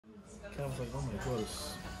I was like, oh my god,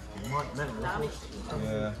 it's mental.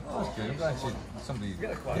 Yeah, that's good. I'm glad somebody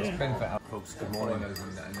gets benefit out. Folks, good morning, and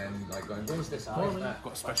then like going, where's this? I've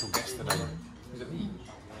got a special guest today. Is it me?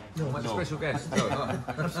 No, I'm a special guest. No,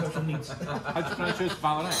 not. Special needs. How do you pronounce yours?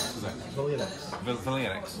 Valerex, is it? Valerex.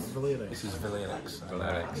 Valerex. This is Valerex.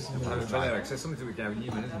 Valerex. There's something to do with Gavin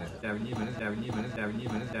Newman, isn't it? Gavin Newman.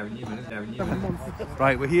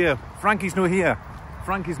 Right, we're here. Frankie's not here.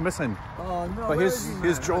 Frankie's missing. Oh no. But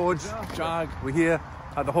here's George, Jag. We're here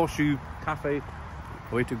at the Horseshoe Cafe.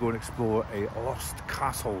 Way to go and explore a lost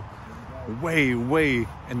castle. Way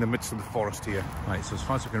in the midst of the forest here. Right, so as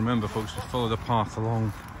far as I can remember, folks, we follow the path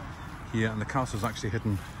along here, and the castle's actually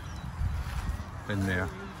hidden in there.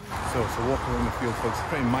 So walk around the field, folks. It's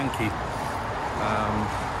pretty manky.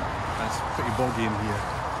 It's pretty boggy in here.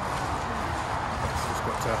 It's just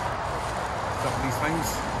got to jump these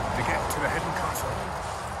things to get to the hidden castle.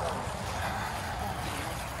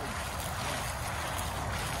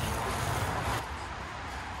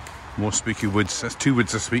 More spooky woods. That's 2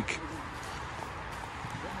 woods this week.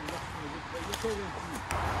 Right,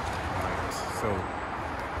 so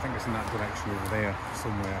I think it's in that direction over there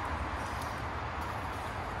somewhere.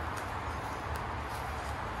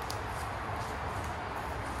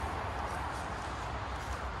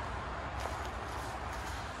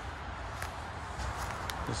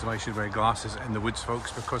 This is why you should wear glasses in the woods,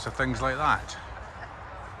 folks, because of things like that.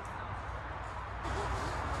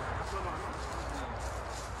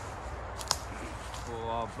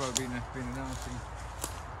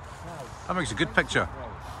 That makes a good picture.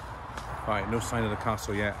 Right, no sign of the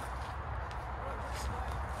castle yet.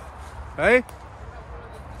 Hey?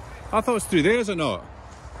 I thought it was through there, is it not?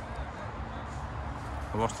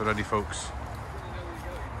 I lost already, folks.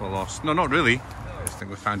 We're lost. No, not really. I just think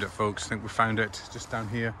we found it, folks. I think we found it just down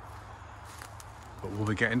here. But will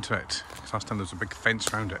we get into it? Because last time there was a big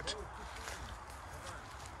fence around it.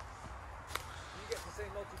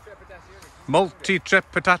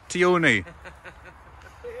 Multi-trepidatione.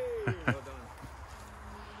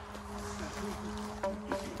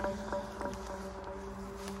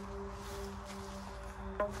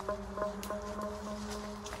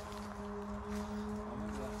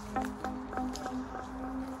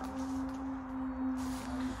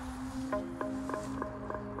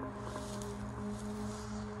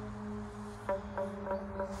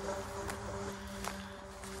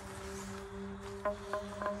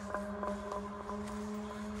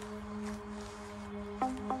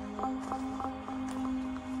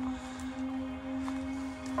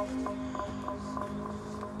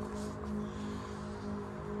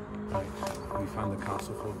 We found the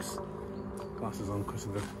castle, folks. Glasses on because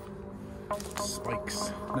of the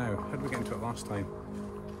spikes. Now, how did we get into it last time?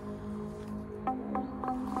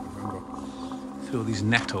 Remember, through all these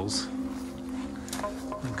nettles. There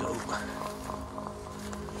we go.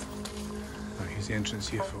 Right, here's the entrance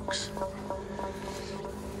here, folks.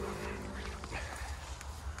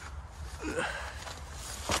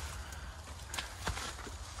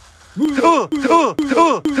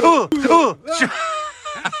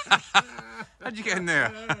 How'd you get in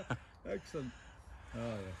there? Excellent. Oh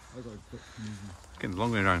yeah, I got a quick getting the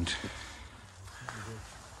long way around.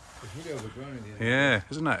 It's really overgrown in here. Yeah,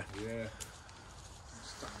 isn't it? Yeah.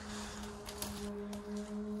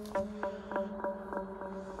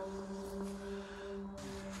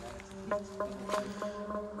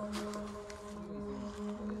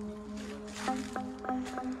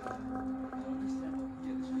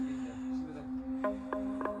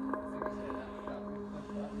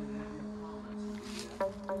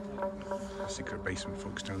 Secret basement,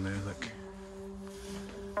 folks, down there, look.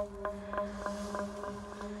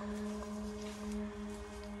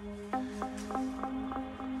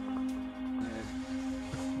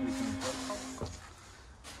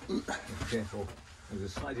 Careful. There's a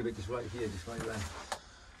slightly bit just right here, just right there.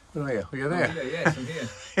 Where are you? Are you there? Oh, yes, I'm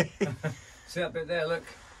here. See that bit there, look?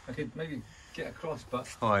 I could maybe get across,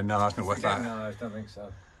 but... Oh, no, that's not worth that. No, I don't think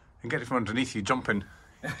so. And get it from underneath you, jumping.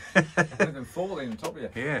 I've been falling on top of you.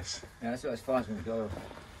 Yes. Yeah, that's as far as I'm going to go.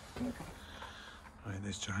 Look. Right,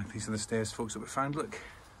 there's Jack. These are the stairs, folks, that we found. Look.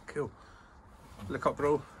 Cool. Look up,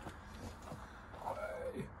 bro.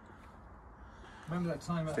 Remember that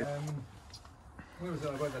time at, where was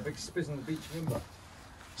it? I wrote that big spiz on the beach, remember?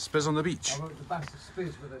 Spiz on the beach? I wrote the bass of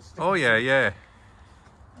spiz with a stick. Oh, yeah, yeah.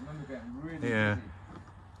 I remember getting really Yeah. busy.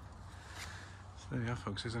 So there you are,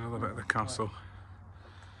 folks. There's another bit of the castle.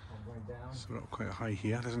 Down. So we're up quite high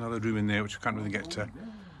here. There's another room in there which we can't really get to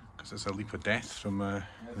because it's a leap of death from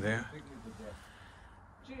there.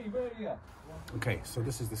 Okay, so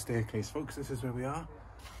this is the staircase, folks. This is where we are.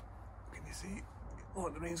 Can you see? Oh,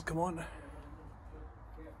 the rain's come on.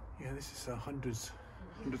 Yeah, Yeah, this is hundreds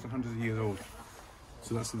and hundreds of years old.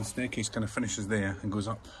 So that's the staircase kind of finishes there and goes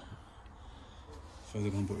up further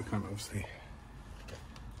on, but we can't obviously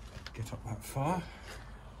get up that far.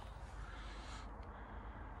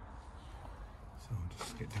 So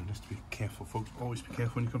just get down, just to be careful, folks. Always be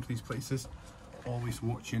careful when you come to these places. Always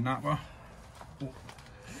watch your napper. Oh.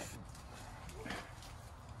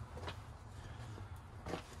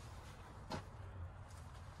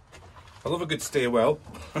 I love a good stairwell.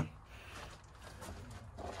 Right,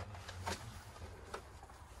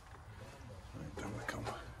 down we come.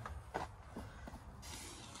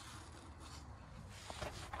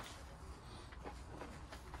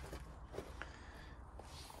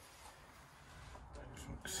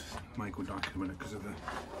 Folks, might go dark in a minute because of the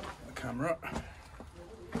camera.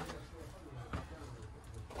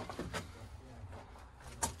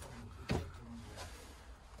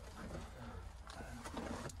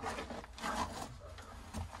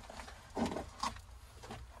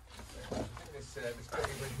 This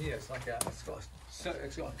building here, it's like it's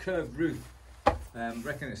got a curved roof.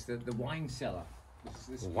 Reckon it's the wine cellar.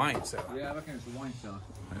 This Wine cellar? Yeah, I reckon it's the wine cellar.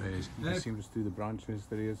 There he is. You can see him just through the branches.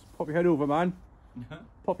 There he is. Pop your head over, man.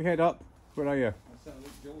 Pop your head up. Where are you? That's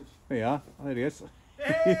George. There you are. There he is.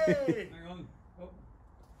 Hey! Hang on. Oh.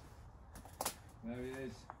 There he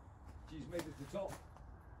is. G's made it to the top.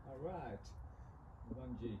 Alright. Well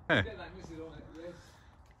done, G. Hey. Get that listed on it, yes.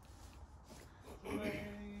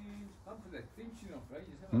 Time for the theme tune off, right?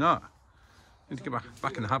 No. Need to get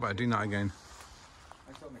back in the habit of doing that again.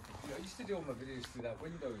 I used to do all my videos through that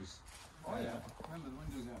Windows. Oh yeah. Remember the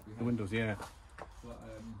Windows app we had? The windows, yeah. But,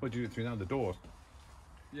 what do you do through now? The door?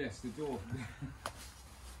 yes, the door.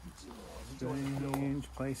 Strange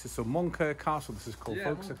places. So Moncur Castle, this is called, Yeah,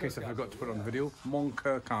 folks, in Moncur case I forgot to Castle, put it on the yeah. video.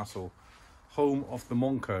 Moncur Castle, home of the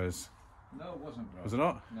Moncurs. No, it wasn't, bro. Was it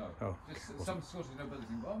not? No. Oh, Just some sort of nobility.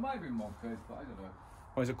 Well, it might have been Moncur, but I don't know.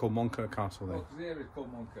 Why is it called Moncur Castle then? Oh, because the area is called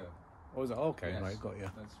Moncur. Oh, is it? Okay, Yes, right, got you.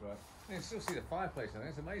 That's right. You can still see the fireplace, I think.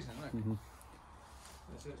 It's amazing, isn't it?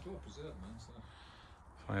 It's all preserved, man. So.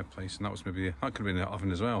 Fireplace, and that was maybe, that could have been the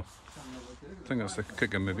oven as well. I think that's the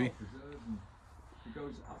cooker maybe. It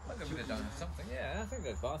goes up. I think they would have done something. Yeah, I think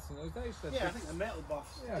there's baths in those days. Yeah, I think the metal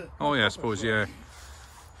baths. Yeah. Oh yeah, I suppose, yeah.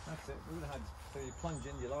 That's it. We would have had, so you plunge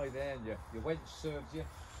in, you lie there, and your wench serves you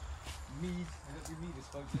mead. I don't do mead, I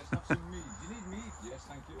suppose. Let's have some mead. Do you need mead? Yes,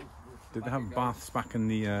 thank you. Did they have baths back in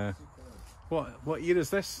the, what year is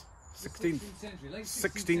this? 16th century, late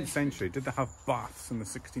 16th century. Did they have baths in the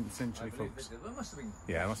 16th century, I believe folks? they did. Well, must have been.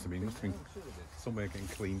 Yeah, it must have been. Must have been I'm sure they did. somewhere getting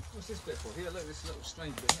clean. What's this bit for? Here, look, this little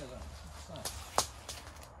strange bit here. Look. What's that?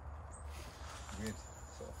 Weird.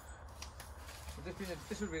 So,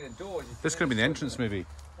 this would have been a door. This could have been the entrance, maybe.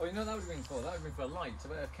 Oh, you know that would have been for? That would have been for a light. So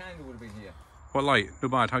a candle would have been here. What light? No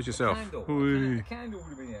bad. How's yourself? Candle. Ooh. A candle would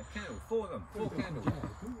have been here. Candle. 4 of them. 4 candles.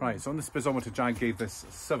 Right, so on the speedometer, Jag gave this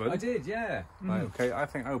 7. I did, yeah. Right, okay, I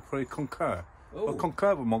think I will probably concur. Oh. Well,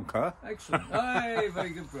 concur with Moncur. Excellent. Hey,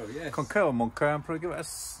 very good, bro. Yes. Concur with Moncur and probably give it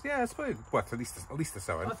a, yeah, it's probably worth at least a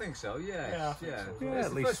 7. I think so. Yeah. Yeah, I think so. Yeah, It's at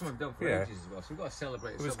the least. first one we've done for Yeah. ages as well, so we've got to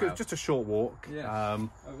celebrate it It was somehow. good, just a short walk. Yeah. I I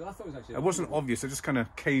thought it was actually. It wasn't obvious. It just kind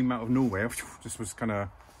of came out of nowhere. Just was kind of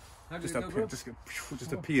How did just it go, bro?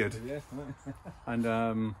 just appeared. Yeah. And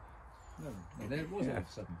No, there it was Yeah. all of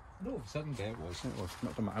a sudden. And all of a sudden, there it was. it was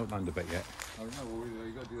not done my outline a bit yet. Oh no, well,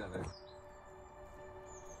 you got to do that then.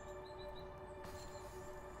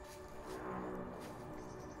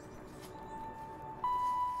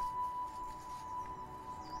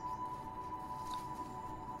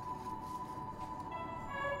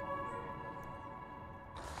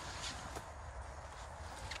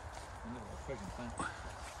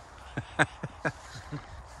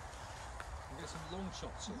 Get some long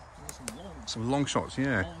shots. Some long shots,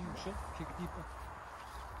 yeah. Long shot, kick it deeper.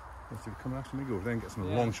 Let's see, come after me, go over there and get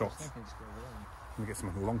some long shots. Just go over there. Let me get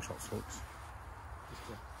some long shots, folks.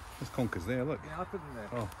 Just, There's conkers there, look. yeah, I put them there.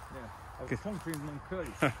 Oh. Yeah. I was Okay. conquering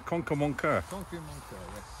Moncur. Conquer Moncur. Conquering Moncur,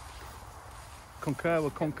 yes. Concur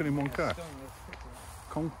with conquering Moncur.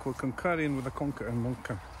 Stone, We're concurring with the conquer and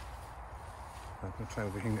Moncur. I'm going to try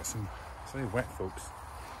over here and get some. It's very wet, folks.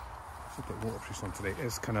 Let's put waterproofs on today. It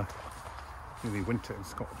is kind of really winter in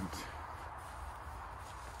Scotland.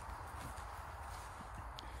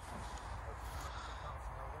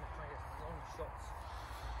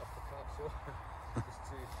 just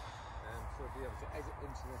to sort of be able to edit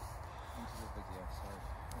into the video. So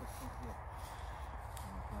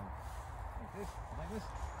like this.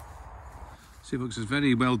 See, folks, it's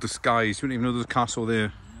very well disguised. You wouldn't even know there's a castle there.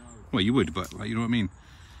 No. Well, you would, but like, you know what I mean.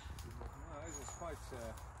 No, it's quite.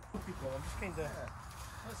 People, I'm just kind of.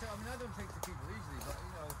 I mean, I don't take to people easily, but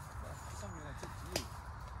you know, that's something I took to you.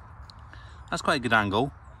 That's quite a good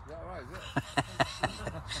angle. Is that alright, is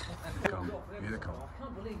it? Come, here they come. I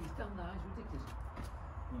can't believe he's done that, it's ridiculous.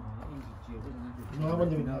 Oh, that was a jib, wasn't it? No, I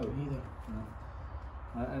wouldn't even know either. No.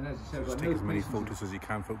 And as you said, I've Just got take no as many patience. photos as you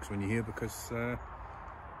can, folks, when you're here, because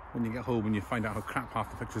when you get home and you find out how crap half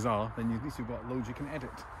the pictures are, then at least you've got loads you can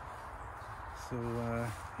edit. So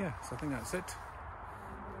yeah, so I think that's it.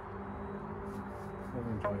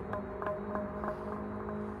 Very enjoyable.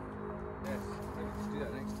 Yes, maybe just do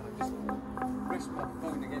that next time. Just press my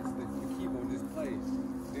phone against the keyboard and just play.